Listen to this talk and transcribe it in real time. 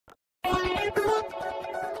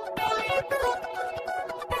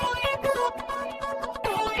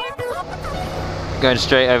Going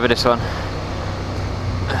straight over this one.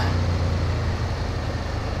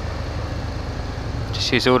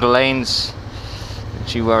 Just use all the lanes.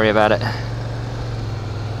 Don't you worry about it.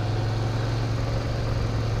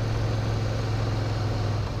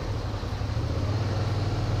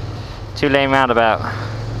 Two-lane roundabout.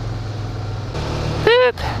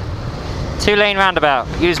 Boop. Two-lane roundabout.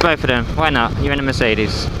 Use both of them. Why not? You're in a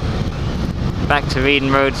Mercedes. Back to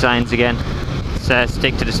reading road signs again. So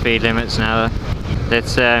stick to the speed limits now.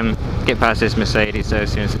 Let's get past this Mercedes though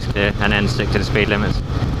as soon as it's clear, and then stick to the speed limits.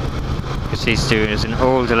 Because she's doing in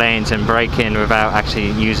all the lanes and brake in without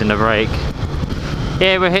actually using the brake.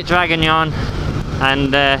 Yeah, we'll hit Draguignan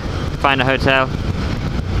and find a hotel.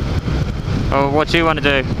 Or what do you want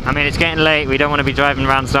to do? I mean, it's getting late. We don't want to be driving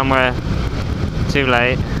around somewhere too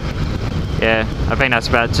late. Yeah, I think that's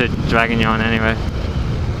about to Draguignan anyway.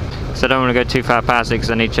 So I don't want to go too far past it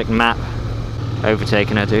because I need to check the map.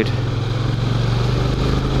 Overtaking her, dude.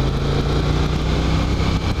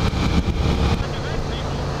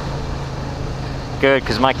 Good,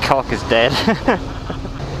 because my cock is dead.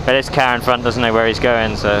 But this car in front doesn't know where he's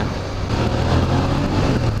going, so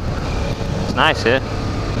it's nice here.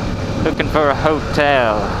 Looking for a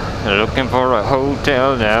hotel. Looking for a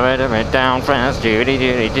hotel. Down France. Judy,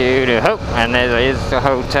 Judy, Judy. Hope. And there is a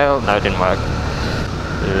hotel. No, it didn't work.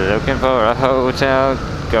 Looking for a hotel.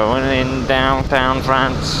 Going in downtown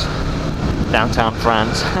France. Downtown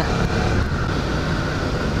France.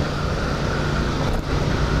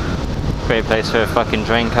 Great place for a fucking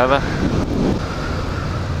drain cover.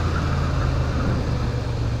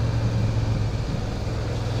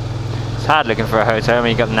 It's hard looking for a hotel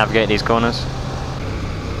when you've got to navigate these corners.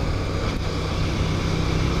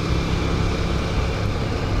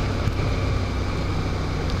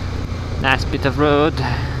 Nice bit of road.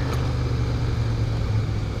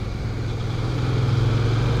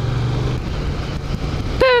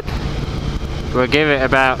 We'll give it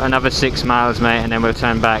about another 6 miles, mate, and then we'll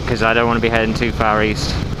turn back because I don't want to be heading too far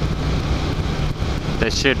east. There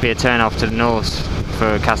should be a turn off to the north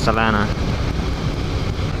for Castellana.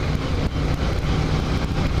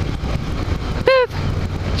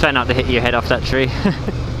 Boop. Try not to hit your head off that tree.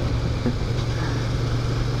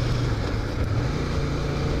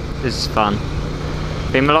 This is fun.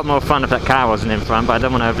 Been a lot more fun if that car wasn't in front, but I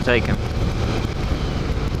don't want to overtake him.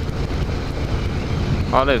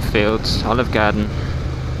 Olive fields, Olive Garden.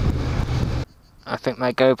 I think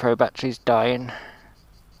my GoPro battery's dying.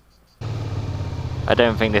 I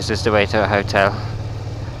don't think this is the way to a hotel.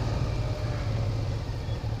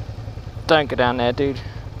 Don't go down there, dude.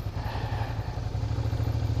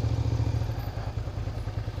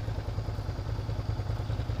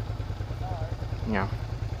 Yeah.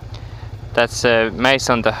 That's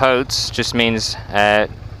Maison de Hautes, just means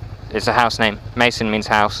it's a house name. Mason means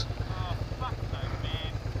house.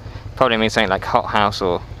 Probably means something like hot house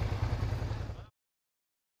or...